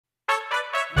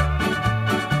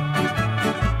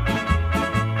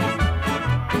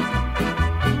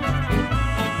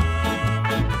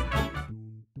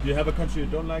you have a country you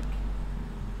don't like?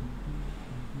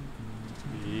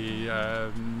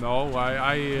 No,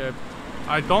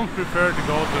 I don't prefer to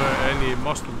go to any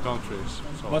Muslim countries.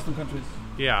 So. Muslim countries?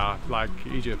 Yeah, like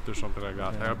Egypt or something like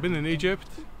that. Yeah. I've been in Egypt,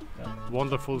 Yeah.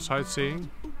 wonderful sightseeing,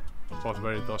 but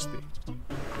very dusty.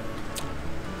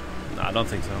 No, I don't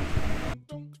think so.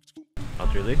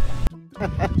 Not really.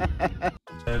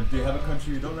 Do you have a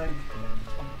country you don't like?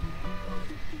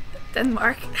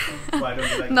 Denmark. Why don't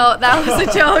you like No, it? that was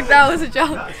a joke. That was a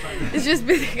joke. No, it's fine. It's just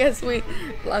because we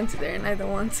belong to there and I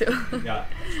don't want to. Yeah.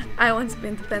 I want to be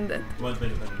independent. You want to be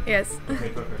independent? Yes. Okay,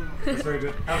 perfect. That's very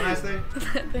good. Have a nice day.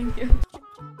 Thank you.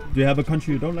 Do you have a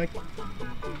country you don't like?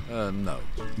 No.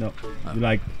 No. You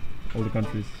like all the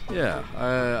countries? Yeah,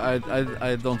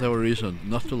 I don't have a reason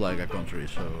not to like a country,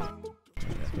 so...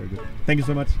 That's very good. Thank you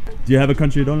so much. Do you have a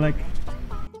country you don't like?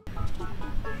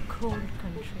 Cold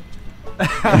country.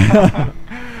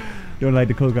 Don't like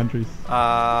the cold countries?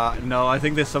 No, I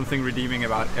think there's something redeeming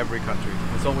about every country.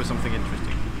 There's always something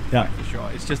interesting. Yeah. For sure.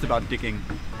 It's just about digging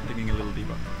a little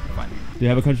deeper. Finding it. Do you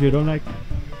have a country you don't like?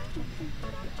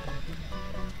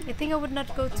 I think I would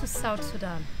not go to South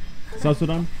Sudan. South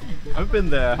Sudan? I've been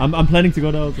there. I'm planning to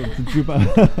go there also, to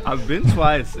Juba. I've been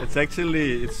twice. It's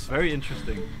very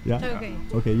interesting. Yeah? Okay.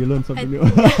 Okay, you learned something new.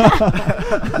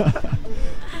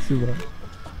 Super.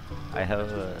 I have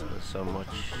so much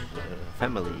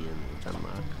family in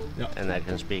Denmark, and I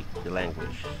can speak the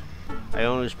language. I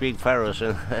only speak FAROE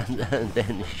and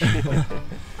Danish.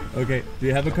 Okay, do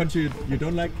you have a country you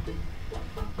don't like?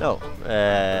 No,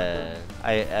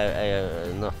 I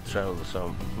not travel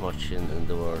so much in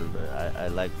the world. I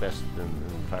like best in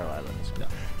Faroe Islands.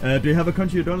 Yeah. Do you have a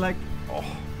country you don't like? Oh,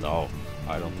 no,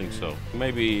 I don't think so.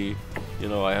 Maybe, you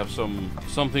know, I have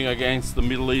something against the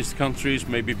Middle East countries,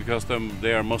 maybe because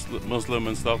they are Muslim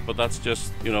and stuff, but that's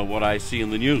just, you know, what I see in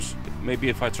the news. Maybe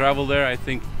if I travel there, I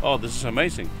think, oh, this is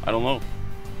amazing. I don't know.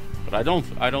 But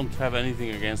I don't have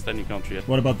anything against any country yet.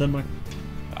 What about Denmark?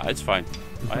 It's fine.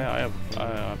 I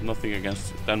have nothing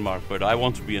against Denmark, but I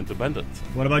want to be independent.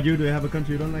 What about you? Do you have a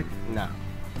country you don't like? No.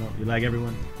 No, you like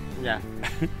everyone? Yeah.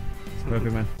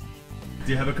 Perfect, man.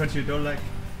 Do you have a country you don't like?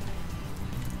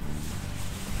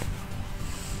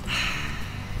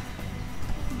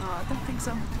 No, I don't think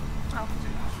so. No.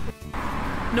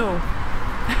 No.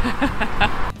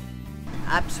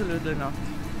 Absolutely not.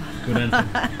 Good answer.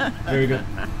 Very good.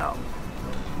 No.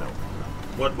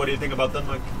 What do you think about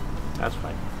Denmark? That's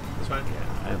fine. That's fine.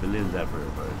 Yeah, I've lived there for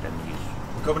 10 years.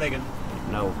 Copenhagen?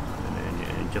 No,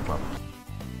 in Jutland.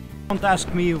 Don't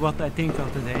ask me what I think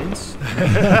of the Danes,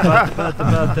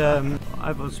 but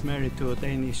I was married to a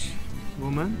Danish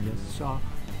woman, Yes. so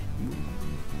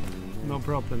no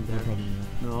problem there. No problem,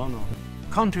 yeah. No.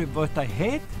 Country what I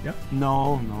hate? Yeah.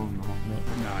 No.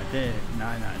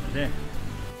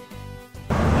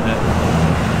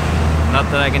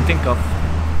 Not that I can think of.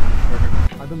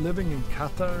 I've been living in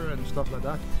Qatar and stuff like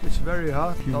that. It's very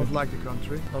hot. Don't like the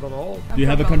country, not at all. Do you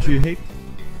have a country you hate?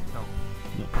 No.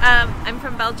 I'm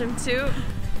from Belgium too.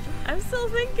 I'm still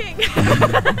thinking.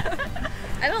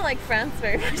 I don't like France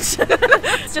very much.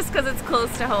 It's just because it's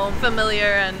close to home,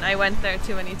 familiar, and I went there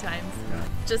too many times. Yeah.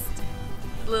 Just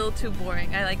a little too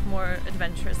boring. I like more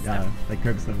adventurous Yeah, stuff. like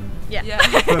Kyrgyzstan. Yeah.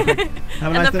 Perfect.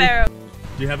 Have a And nice the day. Faroe.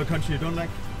 Do you have a country you don't like?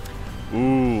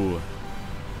 Ooh,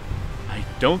 I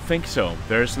don't think so.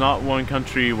 There's not one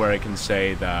country where I can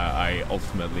say that I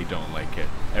ultimately don't like it.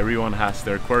 Everyone has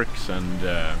their quirks, and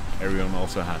everyone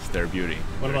also has their beauty.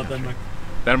 What about Denmark?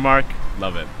 Denmark,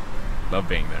 love it. Love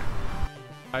being there.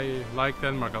 I like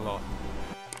Denmark a lot.